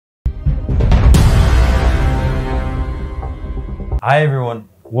Hi everyone,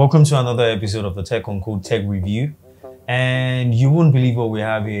 welcome to another episode of the Techuncode Tech Review. And you won't believe what we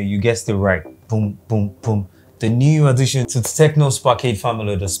have here. You guessed it right. Boom, boom, boom. The new addition to the Tecno Spark 8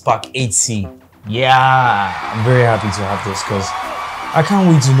 family, the Spark 8C. Yeah, I'm very happy to have this because I can't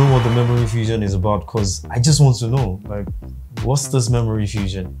wait to know what the memory fusion is about, because I just want to know, like, what's this memory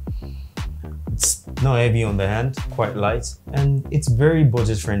fusion? It's not heavy on the hand, quite light, and it's very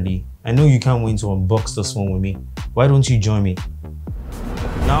budget friendly. I know you can't wait to unbox this one with me. Why don't you join me?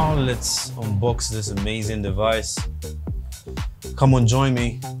 Now let's unbox this amazing device. Come on, join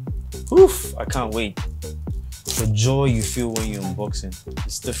me. Oof, I can't wait. The joy you feel when you're unboxing,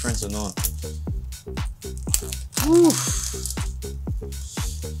 it's different or not. Oof.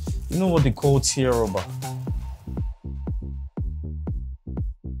 You know what they call tear rubber?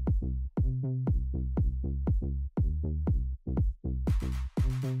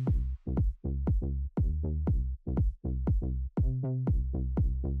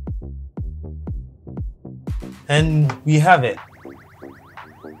 And we have it.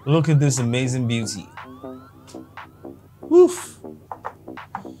 Look at this amazing beauty. Woof.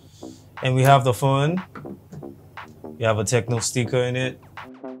 And we have the phone. We have a Tecno sticker in it.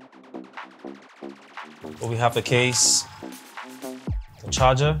 We have the case, the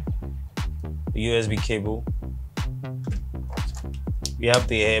charger, the USB cable. We have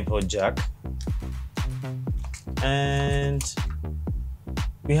the AirPod jack. And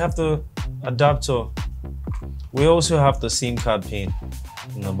we have the adapter. We also have the SIM card pin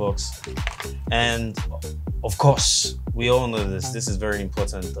in the box. And of course, we all know this is very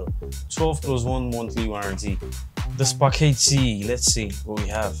important though. 12 plus 1 monthly warranty. The Spark 8C, let's see what we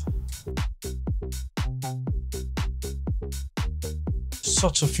have.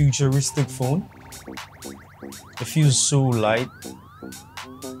 Such a futuristic phone. It feels so light.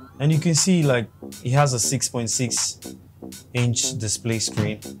 And you can see, like, it has a 6.6 inch display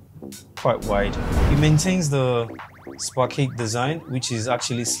screen. Quite wide. It maintains the Spark 8 design, which is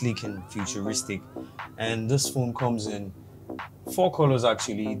actually sleek and futuristic. And this phone comes in 4 colors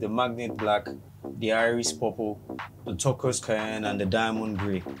actually: the Magnate black, the iris purple, the turquoise cayenne, and the diamond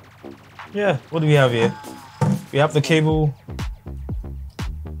gray. Yeah, what do we have here? We have the cable,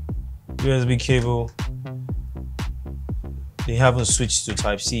 USB cable. They haven't switched to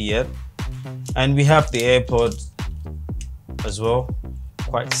Type-C yet. And we have the AirPod as well,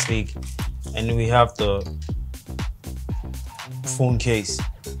 quite sleek. And we have the phone case.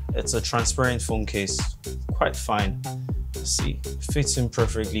 It's a transparent phone case, quite fine. Let's see, fits in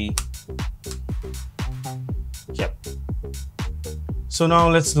perfectly. Yep. So now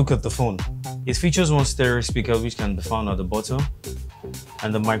let's look at the phone. It features one stereo speaker which can be found at the bottom,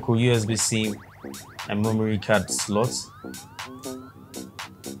 and the micro USB SIM and memory card slots.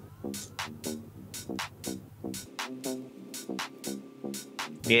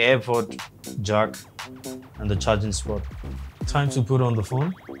 The AirPod jack and the charging spot. Time to put on the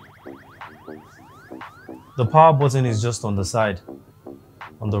phone. The power button is just on the side,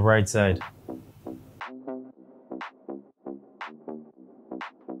 on the right side.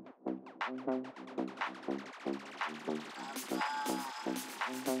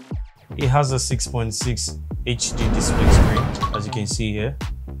 It has a 6.6 HD display screen, as you can see here.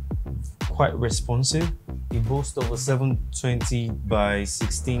 Quite responsive. It boasts of a 720 by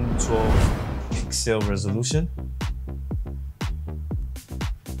 1612 pixel resolution.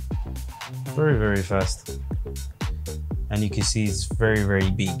 Very, very fast. And you can see it's very, very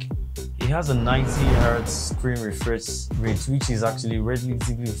big. It has a 90 hertz screen refresh rate, which is actually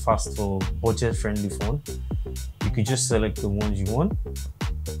relatively fast for budget-friendly phone. You can just select the ones you want.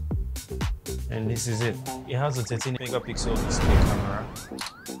 And this is it. It has a 13 megapixel display camera.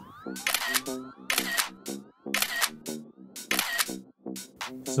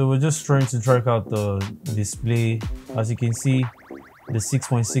 So we're just trying to track out the display. As you can see, the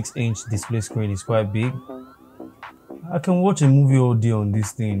 6.6 inch display screen is quite big. I can watch a movie all day on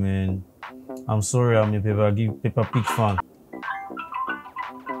this thing, man. I'm sorry, I'm a Peppa Pig fan.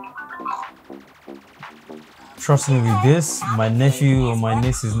 Trust me with this, my nephew or my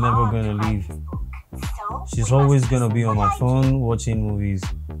niece is never gonna leave. She's always gonna be on my phone watching movies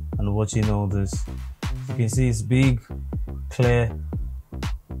and watching all this. You can see it's big, clear,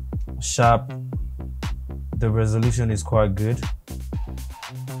 sharp. The resolution is quite good.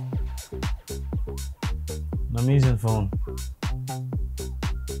 An amazing phone.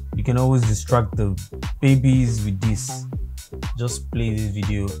 You can always distract the babies with this. Just play this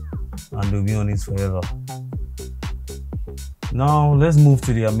video and they'll be on it forever. Now let's move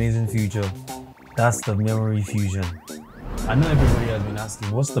to the amazing future. That's the memory fusion. I know everybody has been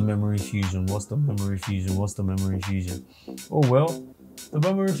asking, what's the memory fusion? What's the memory fusion? What's the memory fusion? Oh well, the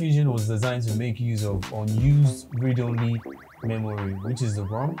memory fusion was designed to make use of unused read-only memory, which is the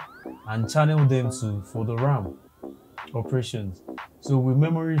ROM, and channel them for the RAM operations. So with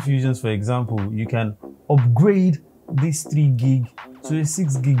memory fusions, for example, you can upgrade this 3 gig to a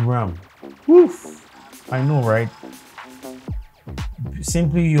 6 gig RAM. Woof! I know, right?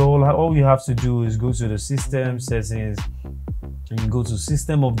 Simply, all you have to do is go to the system settings and you go to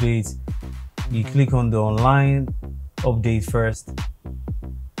system updates. You click on the online update first.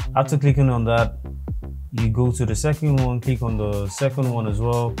 After clicking on that, you go to the second one, click on the second one as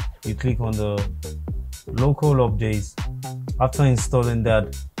well. You click on the local updates. After installing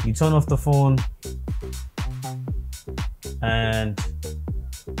that, you turn off the phone and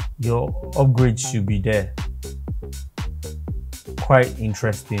your upgrade should be there. Quite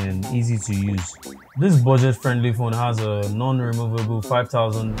interesting and easy to use. This budget-friendly phone has a non-removable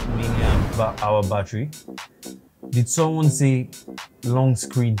 5000 milliamp hour battery. Did someone say long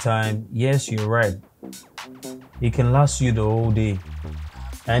screen time? Yes, you're right. It can last you the whole day.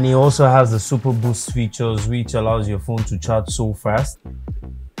 And it also has the super boost features, which allows your phone to charge so fast.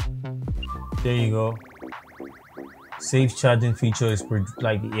 There you go. Safe charging feature is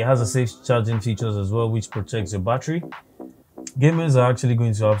it has a safe charging features as well, which protects your battery. Gamers are actually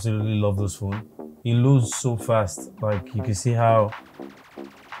going to absolutely love this phone. It loads so fast. Like, you can see how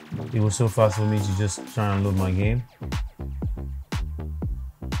it was so fast for me to just try and load my game.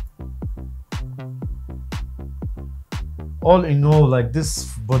 All in all, like, this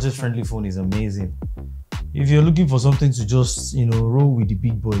budget-friendly phone is amazing. If you're looking for something to just, roll with the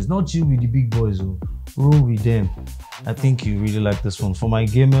big boys, not chill with the big boys, roll with them, I think you really like this one. For my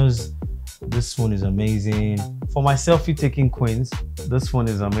gamers, this one is amazing. For my selfie taking queens, this one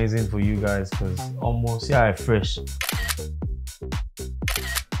is amazing for you guys because almost, yeah, fresh.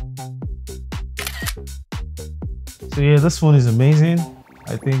 So yeah, this one is amazing.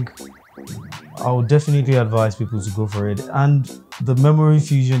 I think I would definitely advise people to go for it. And the memory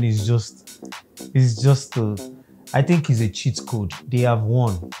fusion is just I think it's a cheat code. They have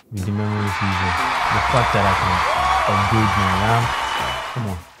won with the memory fusion. The fact that I can upgrade my RAM. Come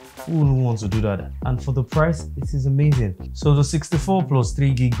on, who wouldn't want to do that? And for the price, it is amazing. So the 64 plus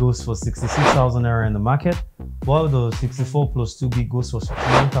 3 gig goes for 66,000 naira in the market, while the 64 plus 2 gig goes for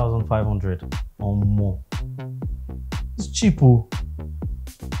 9,500 or more. It's cheapo,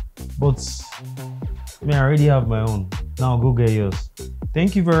 but I already have my own. Now go get yours.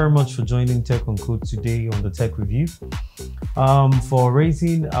 Thank you very much for joining Techuncode today on the tech review. For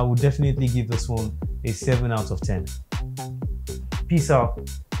rating, I would definitely give this one a 7 out of 10. Peace out.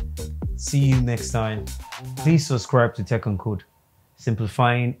 See you next time. Please subscribe to Techuncode,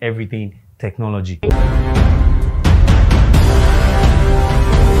 simplifying everything technology.